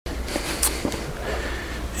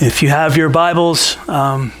If you have your Bibles,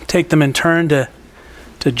 take them in turn to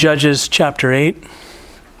Judges chapter 8.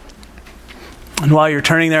 And while you're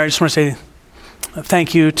turning there, I just want to say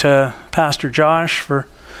thank you to Pastor Josh for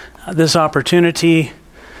this opportunity.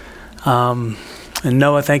 And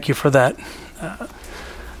Noah, thank you for that,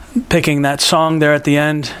 picking that song there at the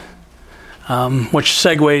end, which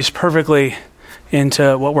segues perfectly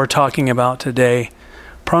into what we're talking about today.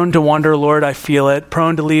 Prone to wonder, Lord, I feel it.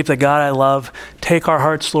 Prone to leave the God I love. Take our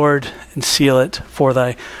hearts, Lord, and seal it for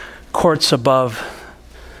thy courts above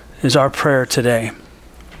is our prayer today.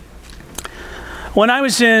 When I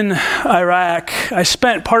was in Iraq, I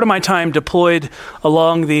spent part of my time deployed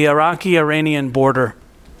along the Iraqi-Iranian border.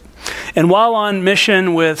 And while on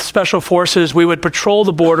mission with special forces, we would patrol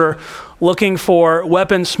the border looking for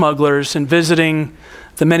weapon smugglers and visiting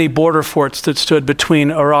the many border forts that stood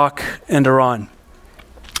between Iraq and Iran.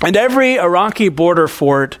 And every Iraqi border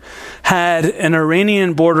fort had an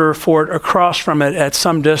Iranian border fort across from it at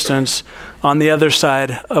some distance on the other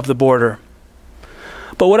side of the border.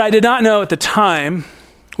 But what I did not know at the time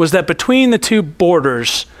was that between the two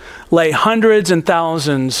borders lay hundreds and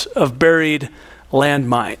thousands of buried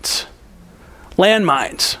landmines.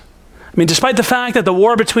 Landmines. I mean, despite the fact that the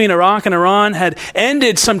war between Iraq and Iran had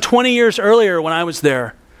ended some 20 years earlier when I was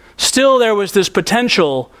there, still there was this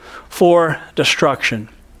potential for destruction.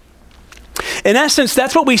 In essence,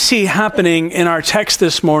 that's what we see happening in our text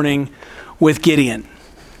this morning with Gideon.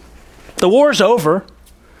 The war's over,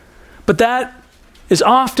 but that is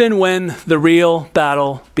often when the real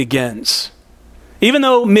battle begins. Even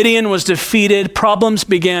though Midian was defeated, problems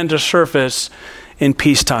began to surface in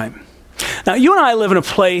peacetime. Now, you and I live in a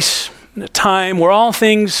place, in a time where all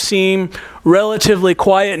things seem relatively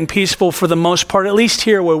quiet and peaceful for the most part, at least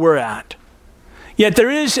here where we're at. Yet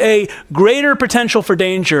there is a greater potential for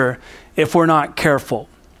danger if we're not careful.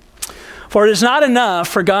 For it is not enough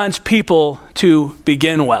for God's people to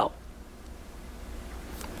begin well.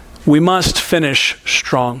 We must finish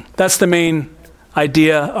strong. That's the main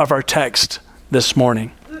idea of our text this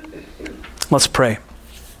morning. Let's pray.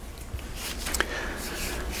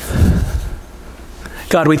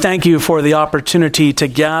 God, we thank you for the opportunity to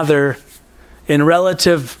gather in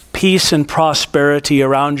relative peace and prosperity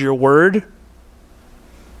around your word,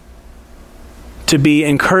 to be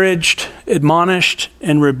encouraged, admonished,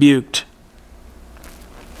 and rebuked.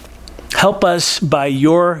 Help us by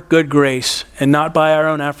your good grace and not by our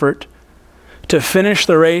own effort to finish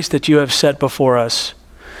the race that you have set before us,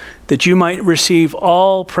 that you might receive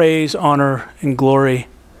all praise, honor, and glory.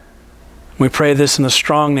 We pray this in the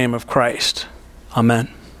strong name of Christ. Amen.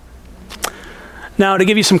 Now, to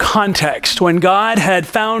give you some context, when God had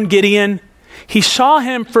found Gideon, he saw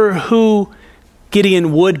him for who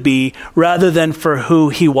Gideon would be rather than for who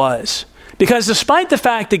he was. Because despite the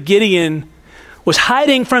fact that Gideon was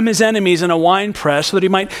hiding from his enemies in a wine press so that he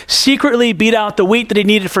might secretly beat out the wheat that he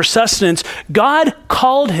needed for sustenance, God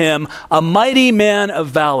called him a mighty man of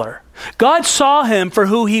valor. God saw him for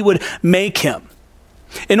who he would make him.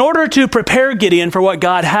 In order to prepare Gideon for what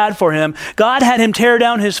God had for him, God had him tear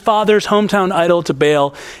down his father's hometown idol to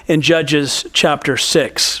Baal in Judges chapter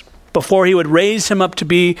 6. Before he would raise him up to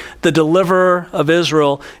be the deliverer of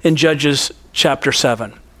Israel in Judges chapter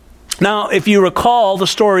 7. Now, if you recall the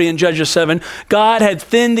story in Judges 7, God had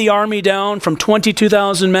thinned the army down from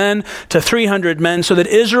 22,000 men to 300 men so that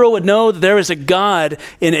Israel would know that there is a God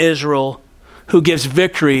in Israel who gives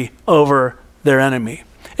victory over their enemy.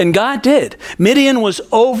 And God did. Midian was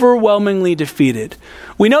overwhelmingly defeated.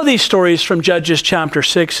 We know these stories from Judges chapter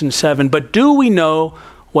 6 and 7, but do we know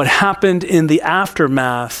what happened in the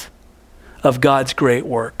aftermath of God's great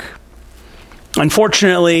work?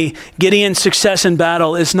 Unfortunately, Gideon's success in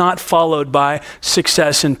battle is not followed by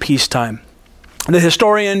success in peacetime. The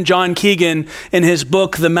historian John Keegan, in his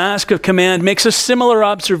book, The Mask of Command, makes a similar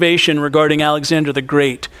observation regarding Alexander the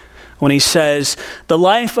Great when he says, "The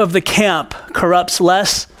life of the camp corrupts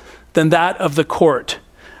less than that of the court.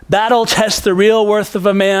 Battle tests the real worth of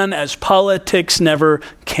a man as politics never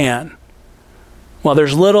can." While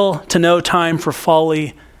there's little to no time for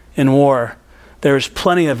folly in war, there is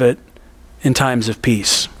plenty of it in times of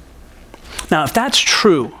peace. Now, if that's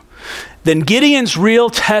true, then Gideon's real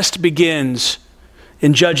test begins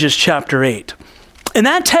in Judges chapter 8. And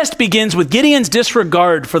that test begins with Gideon's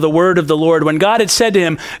disregard for the word of the Lord when God had said to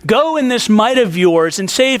him, "Go in this might of yours and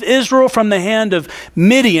save Israel from the hand of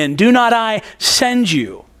Midian. Do not I send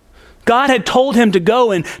you?" God had told him to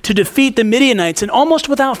go and to defeat the Midianites, and almost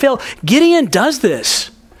without fail, Gideon does this.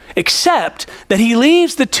 Except that he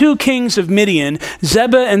leaves the two kings of Midian,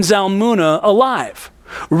 Zebah and Zalmunna, alive.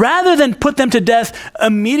 Rather than put them to death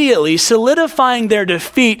immediately, solidifying their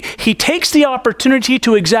defeat, he takes the opportunity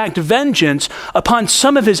to exact vengeance upon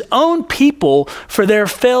some of his own people for their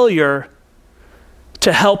failure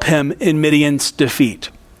to help him in Midian's defeat.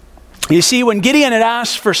 You see, when Gideon had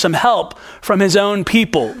asked for some help from his own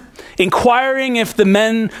people, inquiring if the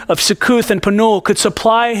men of Succoth and Penuel could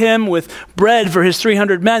supply him with bread for his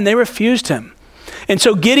 300 men, they refused him. And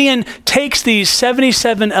so Gideon takes these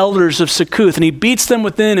 77 elders of Succoth and he beats them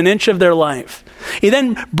within an inch of their life. He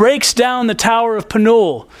then breaks down the tower of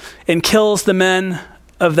Penuel and kills the men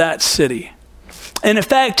of that city. In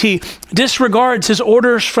effect, he disregards his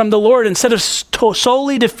orders from the Lord. Instead of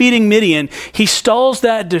solely defeating Midian, he stalls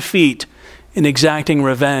that defeat in exacting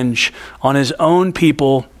revenge on his own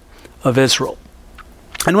people of Israel.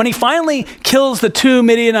 And when he finally kills the two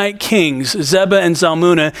Midianite kings, Zebah and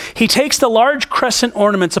Zalmunna, he takes the large crescent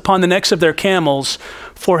ornaments upon the necks of their camels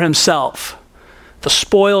for himself, the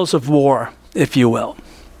spoils of war, if you will.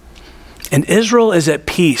 And Israel is at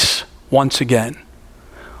peace once again.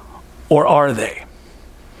 Or are they?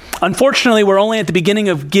 Unfortunately, we're only at the beginning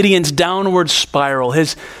of Gideon's downward spiral,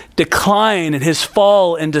 his decline and his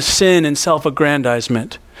fall into sin and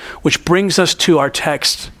self-aggrandizement, which brings us to our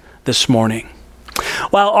text this morning.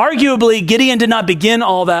 While arguably Gideon did not begin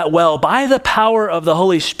all that well, by the power of the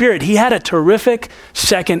Holy Spirit, he had a terrific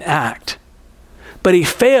second act. But he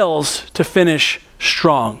fails to finish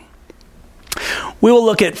strong. We will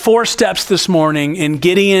look at 4 steps this morning in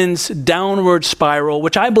Gideon's downward spiral,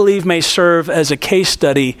 which I believe may serve as a case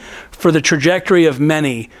study for the trajectory of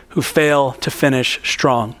many who fail to finish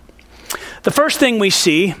strong. The first thing we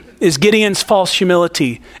see is Gideon's false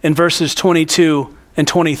humility in verses 22 and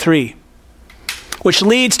 23. Which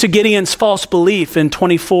leads to Gideon's false belief in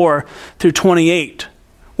 24 through 28,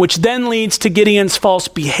 which then leads to Gideon's false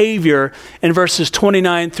behavior in verses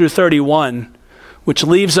 29 through 31, which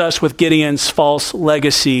leaves us with Gideon's false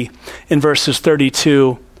legacy in verses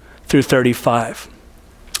 32 through 35.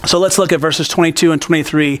 So let's look at verses 22 and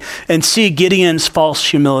 23 and see Gideon's false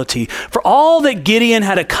humility. For all that Gideon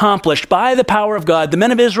had accomplished by the power of God, the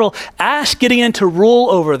men of Israel asked Gideon to rule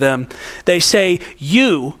over them. They say,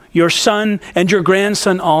 "You, your son, and your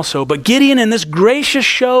grandson also." But Gideon, in this gracious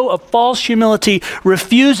show of false humility,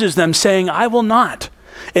 refuses them, saying, "I will not,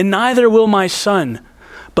 and neither will my son,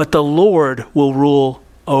 but the Lord will rule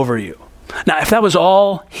over you." Now, if that was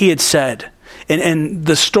all he had said, and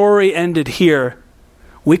the story ended here,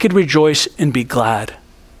 we could rejoice and be glad.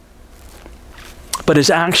 But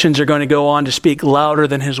his actions are going to go on to speak louder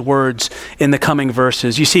than his words in the coming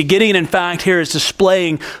verses. You see, Gideon, in fact, here is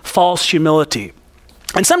displaying false humility.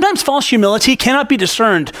 And sometimes false humility cannot be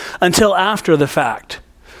discerned until after the fact.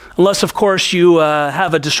 Unless, of course, you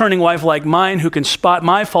have a discerning wife like mine who can spot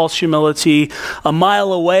my false humility a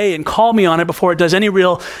mile away and call me on it before it does any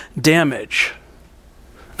real damage.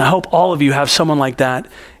 I hope all of you have someone like that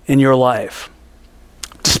in your life.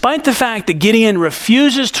 Despite the fact that Gideon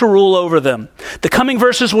refuses to rule over them, the coming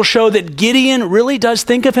verses will show that Gideon really does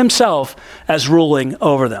think of himself as ruling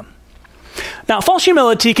over them. Now, false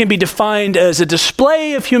humility can be defined as a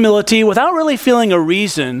display of humility without really feeling a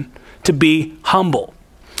reason to be humble.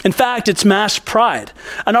 In fact, it's mass pride.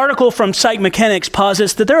 An article from Psych Mechanics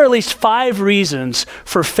posits that there are at least 5 reasons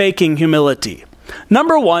for faking humility.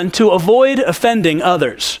 Number 1, to avoid offending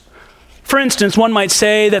others. For instance, one might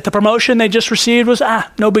say that the promotion they just received was,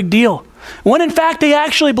 no big deal. When in fact, they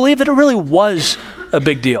actually believe that it really was a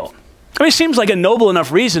big deal. I mean, it seems like a noble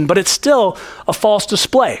enough reason, but it's still a false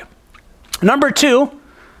display. Number 2,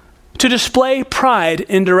 to display pride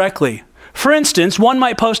indirectly. For instance, one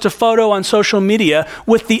might post a photo on social media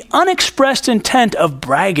with the unexpressed intent of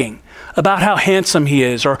bragging about how handsome he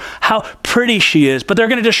is or how pretty she is, but they're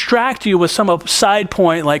going to distract you with some side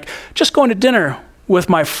point like, just going to dinner with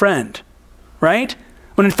my friend. Right?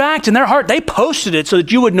 When in fact, in their heart, they posted it so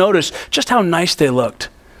that you would notice just how nice they looked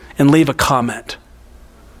and leave a comment.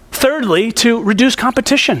 Thirdly, to reduce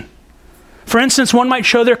competition. For instance, one might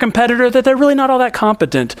show their competitor that they're really not all that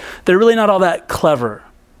competent. They're really not all that clever.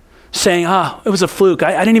 Saying, it was a fluke.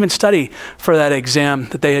 I didn't even study for that exam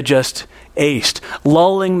that they had just aced.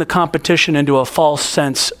 Lulling the competition into a false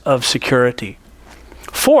sense of security.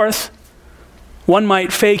 Fourth, one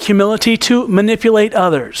might fake humility to manipulate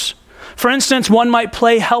others. For instance, one might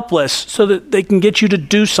play helpless so that they can get you to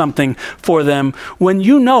do something for them when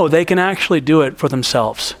you know they can actually do it for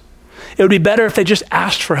themselves. It would be better if they just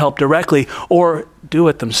asked for help directly or do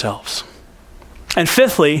it themselves. And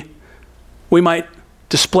fifthly, we might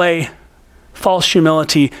display false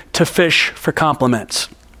humility to fish for compliments.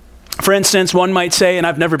 For instance, one might say, and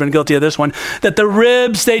I've never been guilty of this one, that the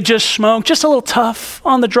ribs they just smoked, just a little tough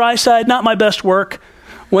on the dry side, not my best work.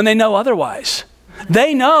 when they know otherwise.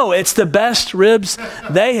 They know it's the best ribs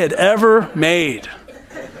they had ever made.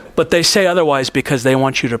 But they say otherwise because they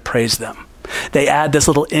want you to praise them. They add this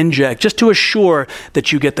little inject just to assure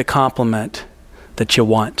that you get the compliment that you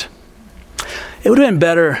want. It would have been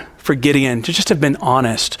better for Gideon to just have been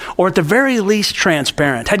honest, or at the very least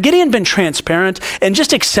transparent. Had Gideon been transparent and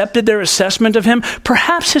just accepted their assessment of him,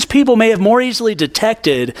 perhaps his people may have more easily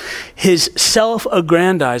detected his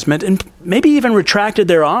self-aggrandizement and maybe even retracted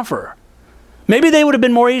their offer. Maybe they would have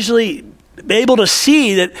been more easily able to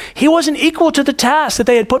see that he wasn't equal to the task that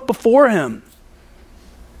they had put before him.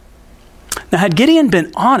 Now, had Gideon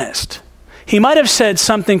been honest, he might have said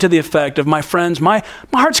something to the effect of, my friends, my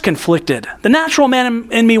heart's conflicted. The natural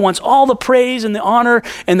man in me wants all the praise and the honor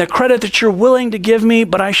and the credit that you're willing to give me,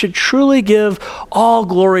 but I should truly give all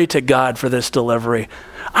glory to God for this delivery.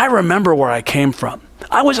 I remember where I came from.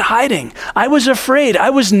 I was hiding. I was afraid. I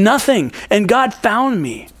was nothing, and God found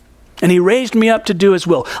me. And he raised me up to do his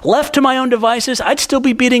will. Left to my own devices, I'd still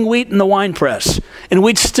be beating wheat in the winepress, and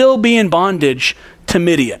we'd still be in bondage to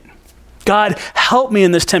Midian. God, help me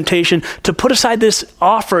in this temptation to put aside this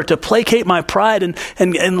offer to placate my pride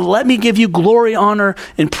and let me give you glory, honor,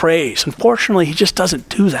 and praise. Unfortunately, he just doesn't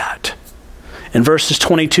do that. In verses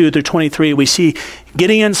 22 through 23, we see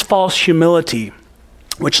Gideon's false humility,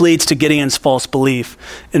 which leads to Gideon's false belief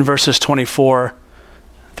in verses 24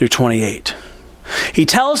 through 28. He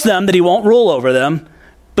tells them that he won't rule over them,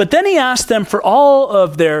 but then he asks them for all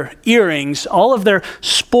of their earrings, all of their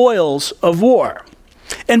spoils of war.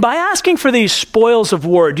 And by asking for these spoils of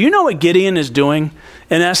war, do you know what Gideon is doing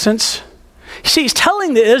in essence? See, he's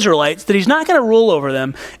telling the Israelites that he's not going to rule over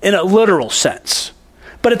them in a literal sense.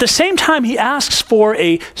 But at the same time, he asks for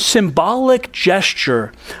a symbolic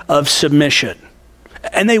gesture of submission.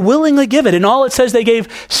 And they willingly give it. And all it says, they gave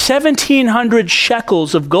 1,700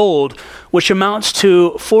 shekels of gold, which amounts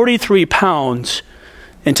to 43 pounds.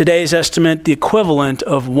 In today's estimate, the equivalent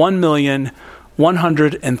of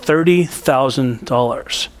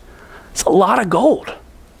 $1,130,000. It's a lot of gold. I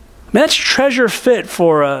mean, that's treasure fit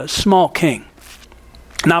for a small king.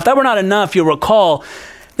 Now, if that were not enough, you'll recall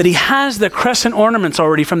that he has the crescent ornaments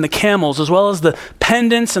already from the camels, as well as the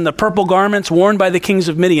pendants and the purple garments worn by the kings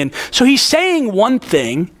of Midian. So he's saying one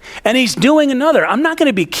thing, and he's doing another. I'm not going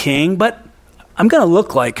to be king, but I'm going to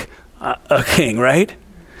look like a king, right?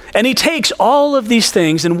 And he takes all of these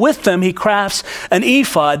things, and with them he crafts an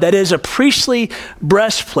ephod, that is a priestly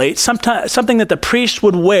breastplate, something that the priest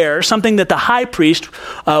would wear, something that the high priest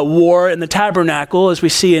wore in the tabernacle, as we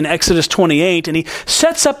see in Exodus 28. And he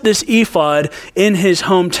sets up this ephod in his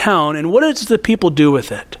hometown. And what does the people do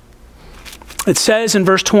with it? It says in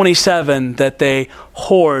verse 27 that they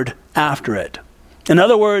hoard after it. In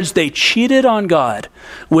other words, they cheated on God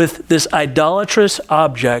with this idolatrous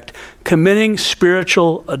object, committing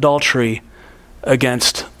spiritual adultery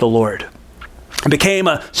against the Lord. It became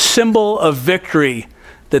a symbol of victory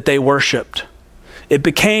that they worshiped. It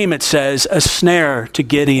became, it says, a snare to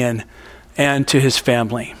Gideon and to his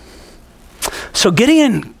family. So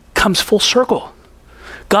Gideon comes full circle.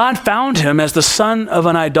 God found him as the son of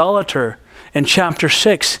an idolater. In chapter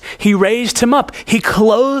 6, he raised him up. He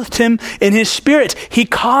clothed him in his spirit. He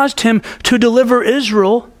caused him to deliver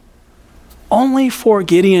Israel, only for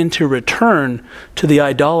Gideon to return to the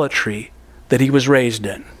idolatry that he was raised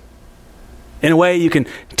in. In a way, you can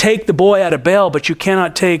take the boy out of Baal, but you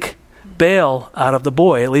cannot take Baal out of the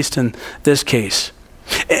boy, at least in this case.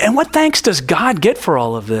 And what thanks does God get for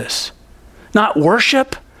all of this? Not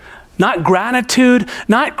worship, not gratitude,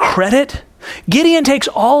 not credit. Gideon takes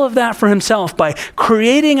all of that for himself by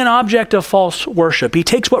creating an object of false worship. He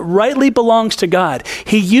takes what rightly belongs to God.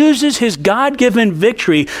 He uses his God-given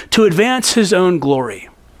victory to advance his own glory.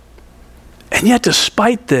 And yet,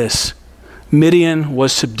 despite this, Midian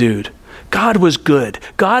was subdued. God was good.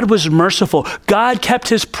 God was merciful. God kept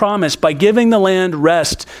his promise by giving the land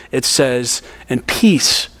rest, it says, and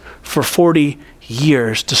peace for 40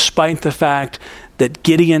 years, despite the fact that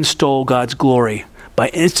Gideon stole God's glory by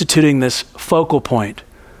instituting this focal point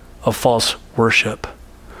of false worship.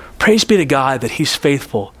 Praise be to God that he's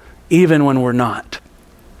faithful even when we're not.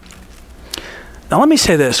 Now let me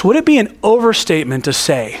say this. Would it be an overstatement to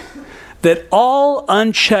say that all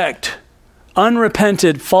unchecked,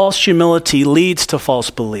 unrepented false humility leads to false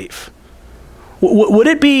belief? Would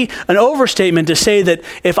it be an overstatement to say that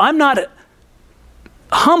if I'm not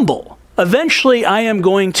humble, eventually I am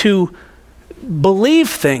going to believe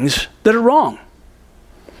things that are wrong?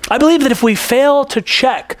 I believe that if we fail to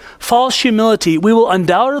check false humility, we will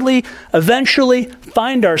undoubtedly eventually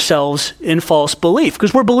find ourselves in false belief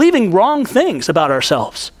because we're believing wrong things about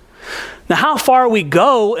ourselves. Now, how far we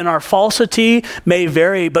go in our falsity may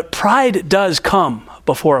vary, but pride does come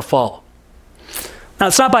before a fall. Now,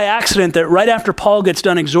 it's not by accident that right after Paul gets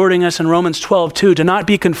done exhorting us in Romans 12:2 to not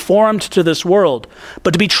be conformed to this world,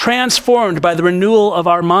 but to be transformed by the renewal of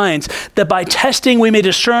our minds, that by testing we may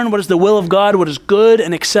discern what is the will of God, what is good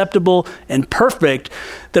and acceptable and perfect,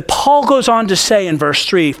 that Paul goes on to say in verse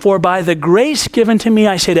 3, "For by the grace given to me,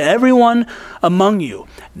 I say to everyone among you,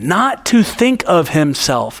 not to think of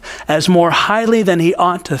himself as more highly than he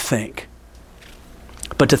ought to think,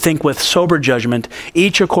 but to think with sober judgment,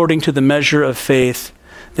 each according to the measure of faith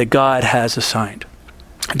that God has assigned."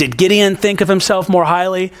 Did Gideon think of himself more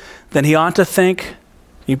highly than he ought to think?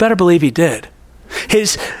 You better believe he did.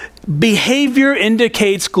 His behavior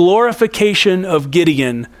indicates glorification of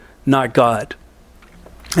Gideon, not God.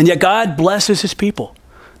 And yet God blesses his people.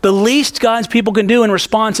 The least God's people can do in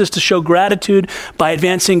response is to show gratitude by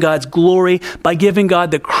advancing God's glory, by giving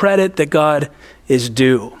God the credit that God is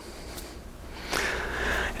due.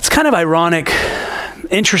 It's kind of ironic,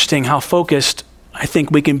 interesting how focused I think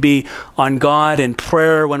we can be on God and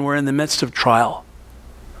prayer when we're in the midst of trial.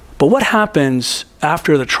 But what happens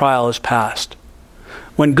after the trial is passed?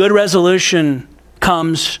 When good resolution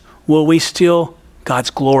comes, will we steal God's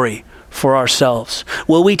glory for ourselves?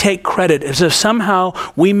 Will we take credit as if somehow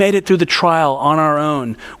we made it through the trial on our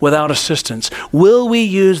own without assistance? Will we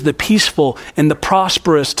use the peaceful and the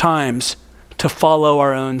prosperous times to follow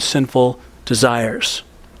our own sinful desires?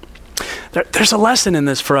 There's a lesson in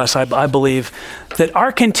this for us, I believe, that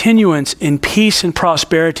our continuance in peace and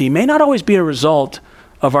prosperity may not always be a result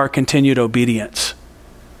of our continued obedience.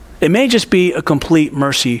 It may just be a complete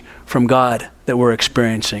mercy from God that we're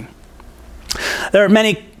experiencing. There are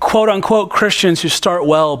many quote-unquote Christians who start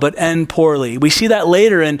well but end poorly. We see that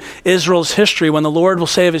later in Israel's history when the Lord will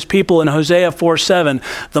say of his people in Hosea 4:7,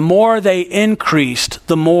 "The more they increased,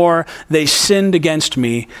 the more they sinned against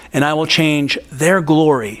me, and I will change their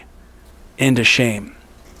glory into shame."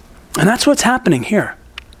 And that's what's happening here.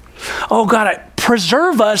 Oh God,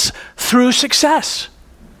 preserve us through success.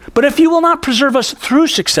 But if you will not preserve us through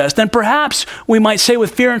success, then perhaps we might say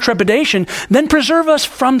with fear and trepidation, then preserve us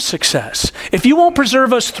from success. If you won't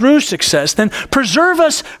preserve us through success, then preserve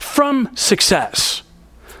us from success.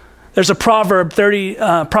 There's a Proverbs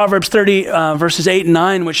 30 verses 8 and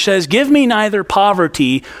 9, which says, "Give me neither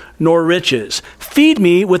poverty nor riches. Feed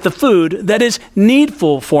me with the food that is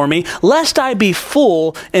needful for me, lest I be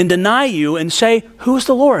full and deny you and say, 'Who is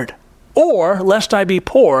the Lord?' Or lest I be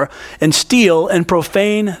poor and steal and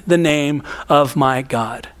profane the name of my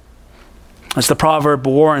God." As the proverb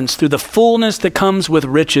warns, through the fullness that comes with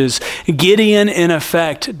riches, Gideon in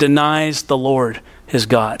effect denies the Lord, his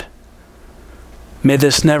God. May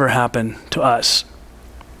this never happen to us.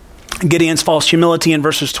 Gideon's false humility in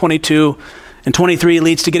verses 22 and 23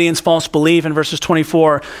 leads to Gideon's false belief in verses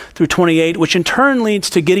 24 through 28, which in turn leads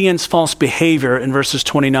to Gideon's false behavior in verses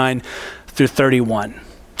 29 through 31.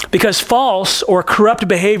 Because false or corrupt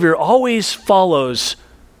behavior always follows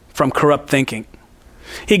from corrupt thinking.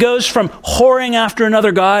 He goes from whoring after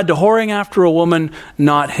another god to whoring after a woman,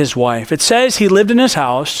 not his wife. It says he lived in his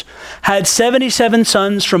house, had 77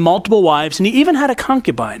 sons from multiple wives, and he even had a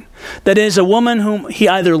concubine. That is, a woman whom he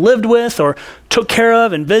either lived with or took care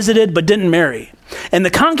of and visited but didn't marry. And the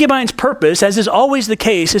concubine's purpose, as is always the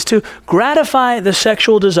case, is to gratify the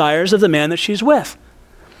sexual desires of the man that she's with.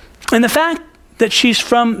 And the fact that she's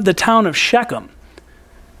from the town of Shechem,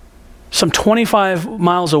 some 25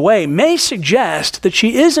 miles away, may suggest that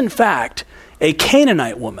she is in fact a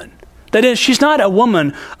Canaanite woman. That is, she's not a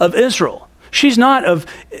woman of Israel. She's not of,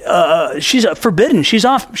 she's forbidden. She's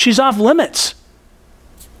off limits.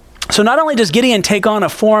 So not only does Gideon take on a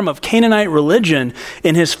form of Canaanite religion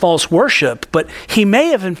in his false worship, but he may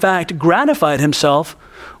have in fact gratified himself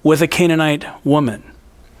with a Canaanite woman.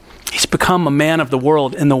 He's become a man of the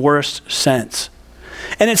world in the worst sense.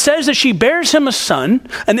 And it says that she bears him a son,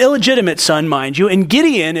 an illegitimate son, mind you. And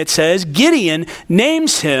Gideon, it says, Gideon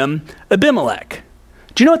names him Abimelech.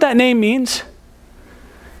 Do you know what that name means?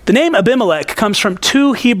 The name Abimelech comes from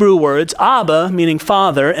two Hebrew words, Abba, meaning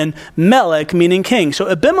father, and Melech, meaning king. So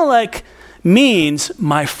Abimelech means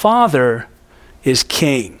my father is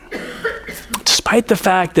king. Despite the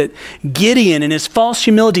fact that Gideon in his false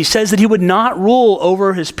humility says that he would not rule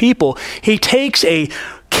over his people, he takes a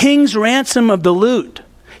king's ransom of the loot.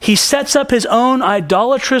 He sets up his own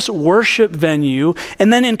idolatrous worship venue,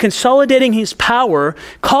 and then in consolidating his power,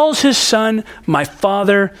 calls his son, my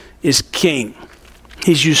father is king.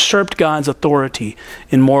 He's usurped God's authority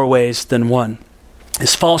in more ways than one.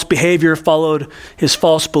 His false behavior followed his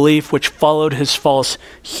false belief, which followed his false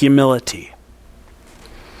humility.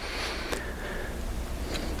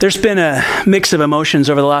 There's been a mix of emotions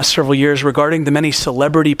over the last several years regarding the many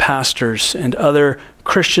celebrity pastors and other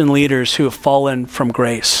Christian leaders who have fallen from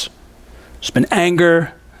grace. There's been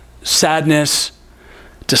anger, sadness,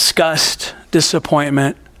 disgust,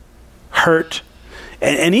 disappointment, hurt,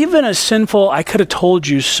 and even a sinful, I could have told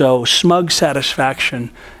you so, smug satisfaction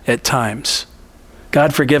at times.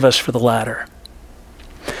 God forgive us for the latter.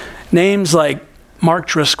 Names like Mark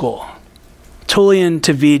Driscoll, Tullian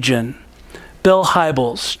Tavijin, Bill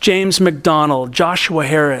Hybels, James McDonald, Joshua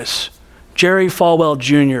Harris, Jerry Falwell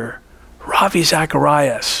Jr., Ravi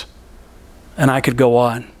Zacharias, and I could go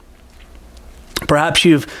on. Perhaps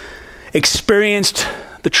you've experienced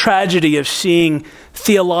the tragedy of seeing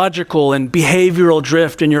theological and behavioral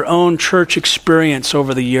drift in your own church experience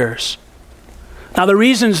over the years. Now, the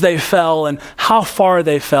reasons they fell and how far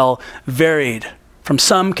they fell varied, from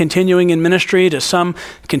some continuing in ministry to some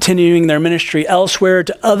continuing their ministry elsewhere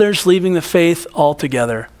to others leaving the faith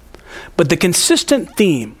altogether. But the consistent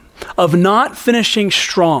theme of not finishing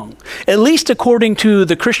strong, at least according to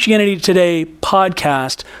the Christianity Today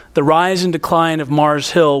podcast, The Rise and Decline of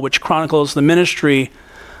Mars Hill, which chronicles the ministry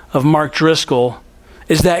of Mark Driscoll,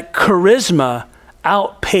 is that charisma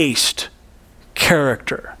outpaced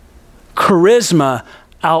character. Charisma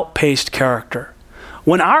outpaced character.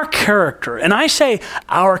 When our character, and I say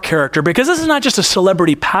our character because this is not just a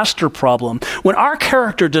celebrity pastor problem, when our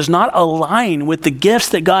character does not align with the gifts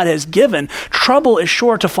that God has given, trouble is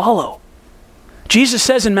sure to follow. Jesus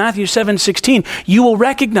says in Matthew 7:16, you will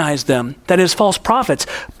recognize them, that is false prophets,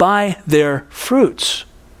 by their fruits.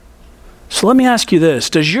 So let me ask you this,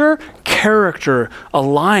 does your character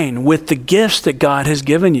align with the gifts that God has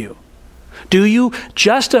given you? Do you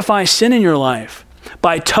justify sin in your life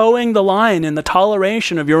by towing the line in the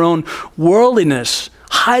toleration of your own worldliness,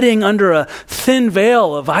 hiding under a thin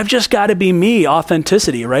veil of I've just got to be me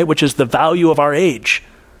authenticity, right? Which is the value of our age.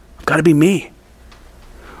 I've got to be me.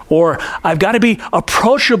 Or I've got to be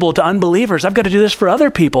approachable to unbelievers. I've got to do this for other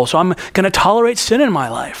people, so I'm going to tolerate sin in my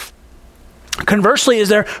life. Conversely, is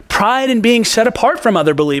there pride in being set apart from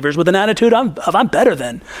other believers with an attitude of I'm better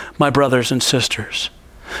than my brothers and sisters?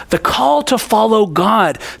 The call to follow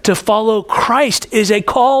God, to follow Christ, is a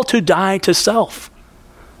call to die to self.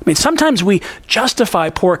 I mean, sometimes we justify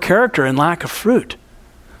poor character and lack of fruit,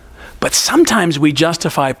 but sometimes we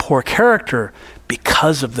justify poor character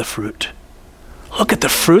because of the fruit. Look at the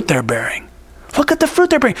fruit they're bearing. Look at the fruit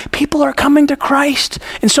they're bearing. People are coming to Christ.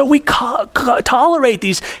 And so we tolerate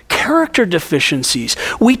these character deficiencies.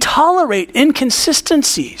 We tolerate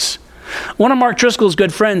inconsistencies. One of Mark Driscoll's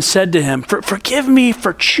good friends said to him, forgive me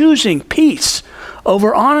for choosing peace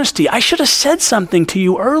over honesty. I should have said something to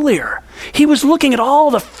you earlier. He was looking at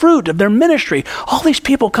all the fruit of their ministry, all these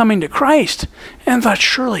people coming to Christ, and thought,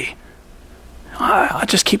 surely, I'll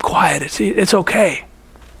just keep quiet. It's okay.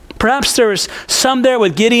 Perhaps there was some there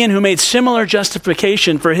with Gideon who made similar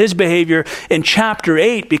justification for his behavior in chapter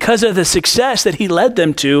 8 because of the success that he led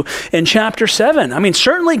them to in chapter 7. I mean,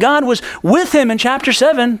 certainly God was with him in chapter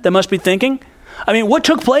 7, they must be thinking. I mean, what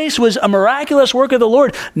took place was a miraculous work of the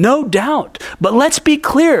Lord, no doubt. But let's be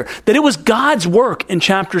clear that it was God's work in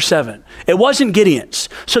chapter 7. It wasn't Gideon's.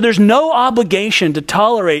 So there's no obligation to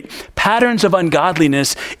tolerate patterns of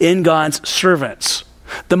ungodliness in God's servants.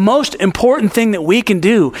 The most important thing that we can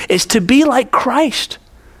do is to be like Christ,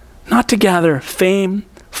 not to gather fame,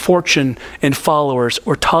 fortune, and followers,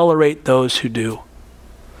 or tolerate those who do.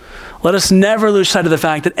 Let us never lose sight of the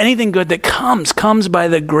fact that anything good that comes by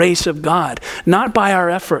the grace of God, not by our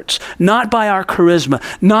efforts, not by our charisma,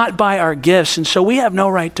 not by our gifts, and so we have no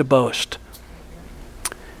right to boast.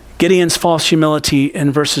 Gideon's false humility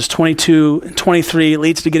in verses 22 and 23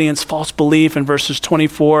 leads to Gideon's false belief in verses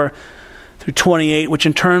 24 through 28, which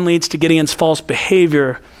in turn leads to Gideon's false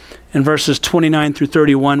behavior in verses 29 through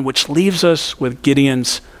 31, which leaves us with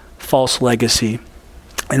Gideon's false legacy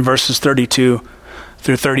in verses 32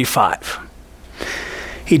 through 35.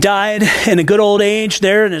 He died in a good old age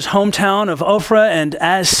there in his hometown of Ophrah, and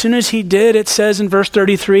as soon as he did, it says in verse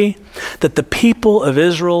 33, that the people of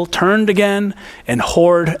Israel turned again and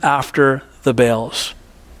whored after the Baals.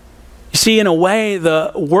 You see, in a way,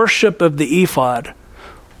 the worship of the ephod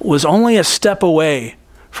was only a step away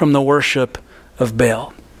from the worship of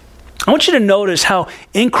Baal. I want you to notice how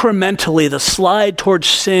incrementally the slide towards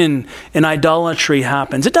sin and idolatry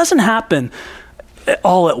happens. It doesn't happen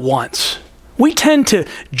all at once. We tend to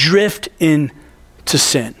drift into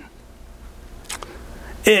sin.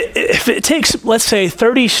 If it takes, let's say,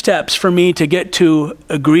 30 steps for me to get to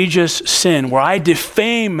egregious sin where I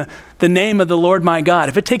defame the name of the Lord my God,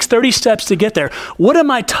 if it takes 30 steps to get there, what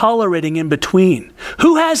am I tolerating in between?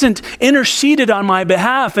 Who hasn't interceded on my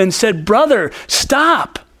behalf and said, brother,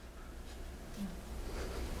 stop.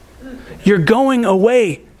 You're going a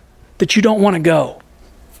way that you don't want to go.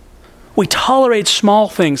 We tolerate small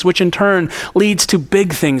things, which in turn leads to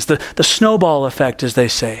big things, the snowball effect, as they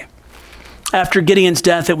say. After Gideon's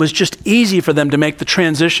death, it was just easy for them to make the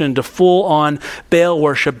transition to full-on Baal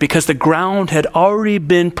worship because the ground had already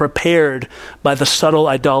been prepared by the subtle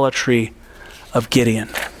idolatry of Gideon.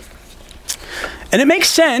 And it makes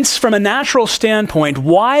sense from a natural standpoint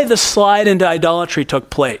why the slide into idolatry took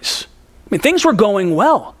place. I mean, things were going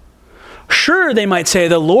well. Sure, they might say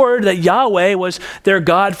the Lord, that Yahweh was their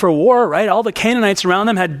God for war, right? All the Canaanites around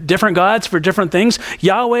them had different gods for different things.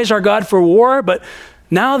 Yahweh's our God for war, but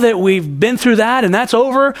now that we've been through that and that's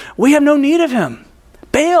over, we have no need of him.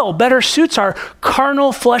 Baal better suits our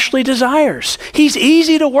carnal, fleshly desires. He's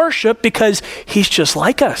easy to worship because he's just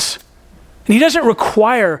like us. And he doesn't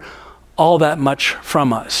require all that much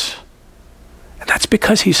from us. And that's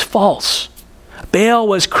because he's false. Baal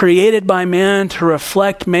was created by man to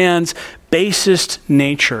reflect man's basest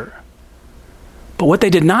nature. But what they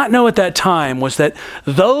did not know at that time was that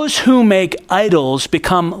those who make idols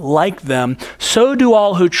become like them, so do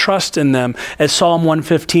all who trust in them, as Psalm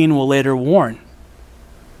 115 will later warn.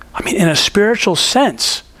 I mean, in a spiritual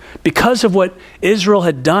sense, because of what Israel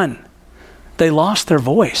had done, they lost their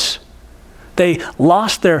voice. They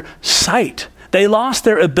lost their sight. They lost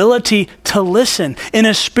their ability to listen. In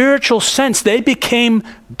a spiritual sense, they became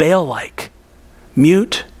Baal-like,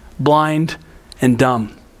 mute, blind, and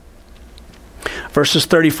dumb. Verses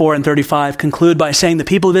 34 and 35 conclude by saying the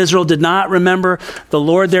people of Israel did not remember the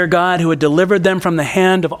Lord their God who had delivered them from the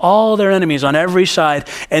hand of all their enemies on every side,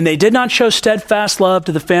 and they did not show steadfast love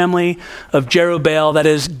to the family of Jerubbaal, that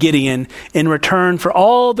is Gideon, in return for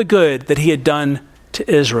all the good that he had done to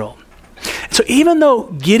Israel. So even though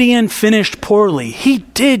Gideon finished poorly, he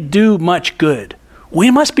did do much good.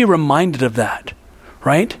 We must be reminded of that,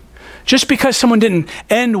 right? Just because someone didn't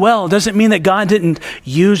end well doesn't mean that God didn't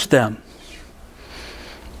use them.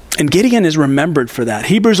 And Gideon is remembered for that.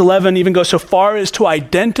 Hebrews 11 even goes so far as to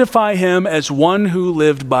identify him as one who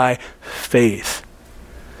lived by faith.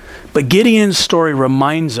 But Gideon's story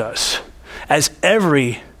reminds us, as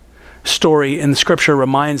every story in the scripture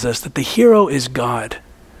reminds us, that the hero is God.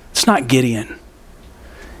 It's not Gideon.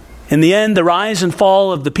 In the end, the rise and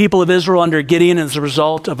fall of the people of Israel under Gideon is the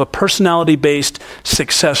result of a personality-based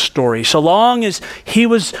success story. So long as he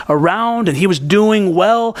was around and he was doing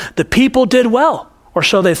well, the people did well, or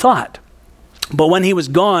so they thought. But when he was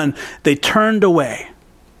gone, they turned away.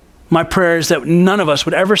 My prayer is that none of us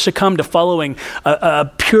would ever succumb to following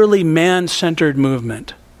a purely man-centered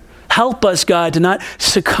movement. Help us, God, to not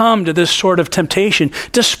succumb to this sort of temptation,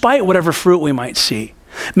 despite whatever fruit we might see.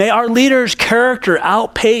 May our leaders' character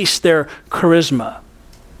outpace their charisma.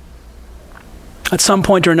 At some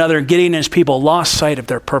point or another, Gideon and his people lost sight of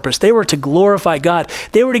their purpose. They were to glorify God.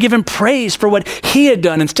 They were to give him praise for what he had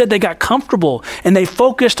done. Instead, they got comfortable and they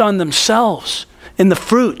focused on themselves and the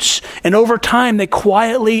fruits. And over time, they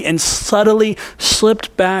quietly and subtly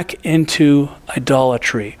slipped back into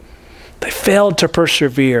idolatry. They failed to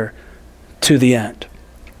persevere to the end.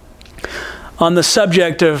 On the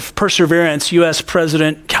subject of perseverance, U.S.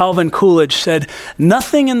 President Calvin Coolidge said,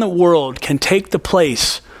 "Nothing in the world can take the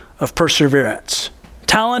place of perseverance.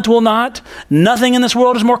 Talent will not. Nothing in this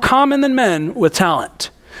world is more common than men with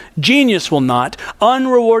talent. Genius will not.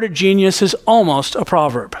 Unrewarded genius is almost a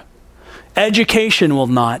proverb. Education will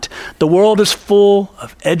not. The world is full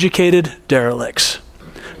of educated derelicts.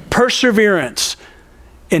 Perseverance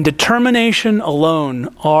and determination alone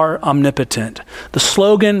are omnipotent. The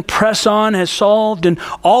slogan, 'Press on,' has solved and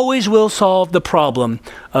always will solve the problem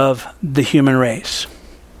of the human race."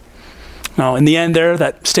 Now, in the end there,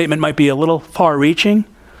 that statement might be a little far-reaching,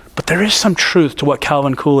 but there is some truth to what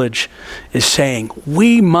Calvin Coolidge is saying.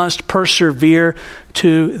 We must persevere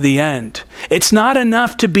to the end. It's not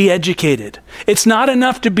enough to be educated. It's not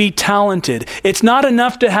enough to be talented. It's not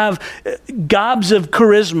enough to have gobs of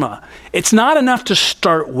charisma. It's not enough to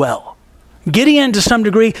start well. Gideon, to some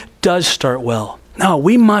degree, does start well. No,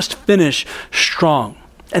 we must finish strong.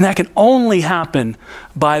 And that can only happen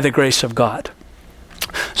by the grace of God.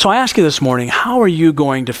 So I ask you this morning, how are you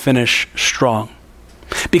going to finish strong?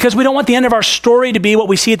 Because we don't want the end of our story to be what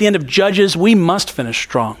we see at the end of Judges, we must finish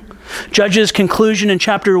strong. Judges' conclusion in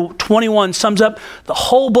chapter 21 sums up the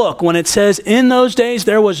whole book when it says, "In those days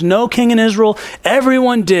there was no king in Israel.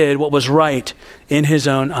 Everyone did what was right in his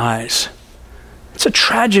own eyes." It's a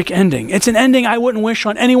tragic ending. It's an ending I wouldn't wish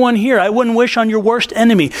on anyone here. I wouldn't wish on your worst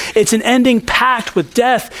enemy. It's an ending packed with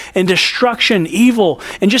death and destruction, evil,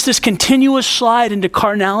 and just this continuous slide into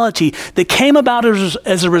carnality that came about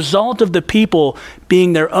as a result of the people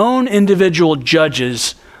being their own individual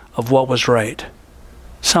judges of what was right.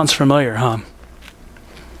 Sounds familiar, huh?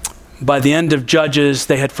 By the end of Judges,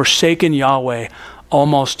 they had forsaken Yahweh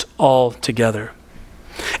almost altogether.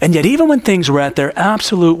 And yet, even when things were at their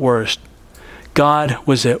absolute worst, God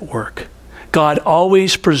was at work. God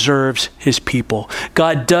always preserves his people.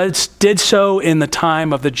 God did so in the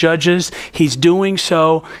time of the judges. He's doing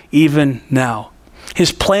so even now.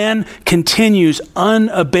 His plan continues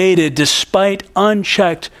unabated despite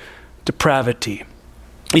unchecked depravity.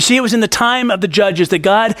 You see, it was in the time of the judges that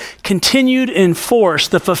God continued in force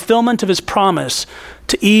the fulfillment of his promise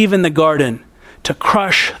to Eve in the garden to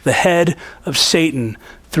crush the head of Satan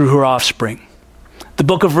through her offspring. The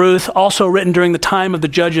book of Ruth, also written during the time of the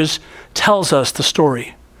judges, tells us the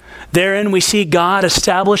story. Therein we see God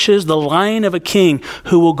establishes the line of a king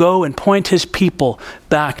who will go and point his people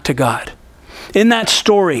back to God. In that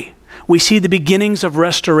story, we see the beginnings of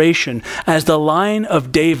restoration as the line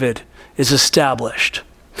of David is established.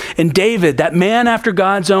 And David, that man after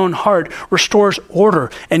God's own heart, restores order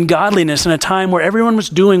and godliness in a time where everyone was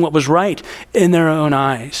doing what was right in their own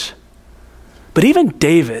eyes. But even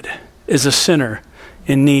David is a sinner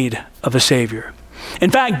in need of a Savior. In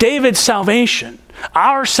fact, David's salvation,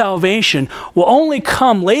 our salvation, will only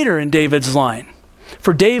come later in David's line.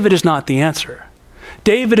 For David is not the answer.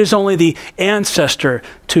 David is only the ancestor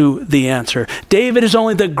to the answer. David is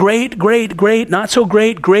only the great, not so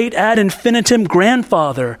great ad infinitum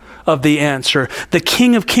grandfather of the answer, the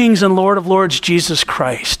King of Kings and Lord of Lords, Jesus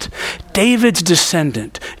Christ. David's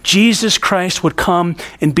descendant, Jesus Christ, would come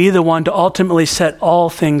and be the one to ultimately set all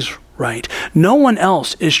things right. No one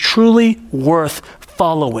else is truly worth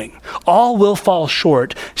following. All will fall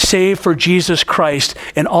short, save for Jesus Christ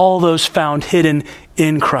and all those found hidden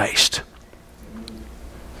in Christ.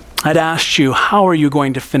 I'd asked you, how are you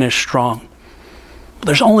going to finish strong?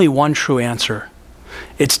 There's only one true answer.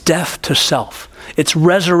 It's death to self. It's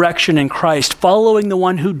resurrection in Christ, following the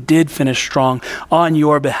one who did finish strong on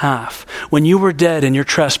your behalf. When you were dead in your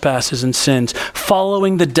trespasses and sins,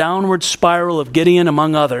 following the downward spiral of Gideon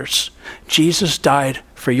among others, Jesus died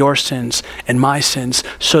for your sins and my sins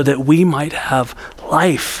so that we might have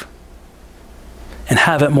life and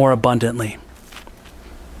have it more abundantly.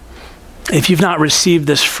 If you've not received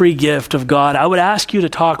this free gift of God, I would ask you to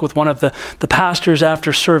talk with one of the pastors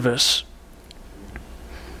after service.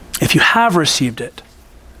 If you have received it,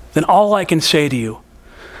 then all I can say to you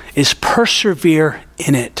is persevere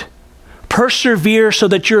in it. Persevere so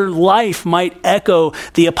that your life might echo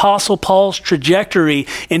the Apostle Paul's trajectory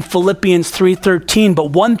in Philippians 3:13.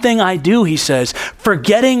 But one thing I do, he says,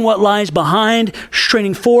 forgetting what lies behind,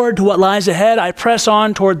 straining forward to what lies ahead, I press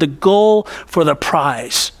on toward the goal for the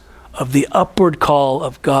prize of the upward call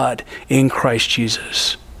of God in Christ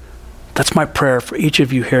Jesus. That's my prayer for each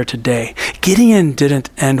of you here today. Gideon didn't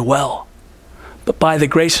end well, but by the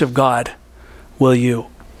grace of God, will you?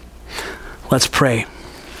 Let's pray.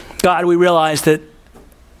 God, we realize that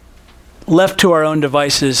left to our own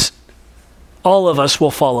devices, all of us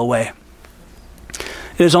will fall away.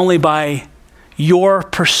 It is only by your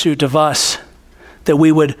pursuit of us that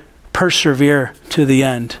we would persevere to the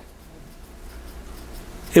end.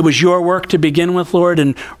 It was your work to begin with, Lord,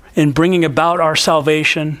 in bringing about our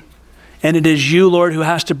salvation. And it is you, Lord, who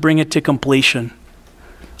has to bring it to completion.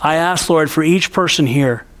 I ask, Lord, for each person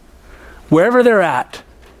here, wherever they're at,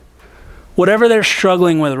 whatever they're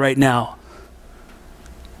struggling with right now.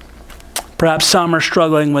 Perhaps some are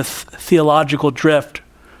struggling with theological drift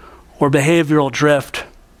or behavioral drift,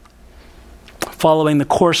 following the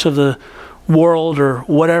course of the world or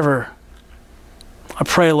whatever. I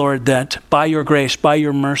pray, Lord, that by your grace, by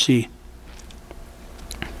your mercy,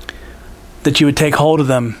 that you would take hold of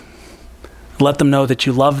them, let them know that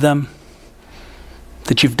you love them,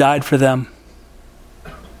 that you've died for them,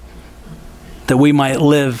 that we might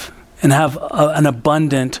live and have an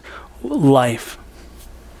abundant life.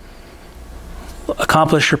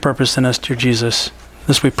 Accomplish your purpose in us, dear Jesus.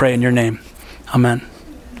 This we pray in your name. Amen.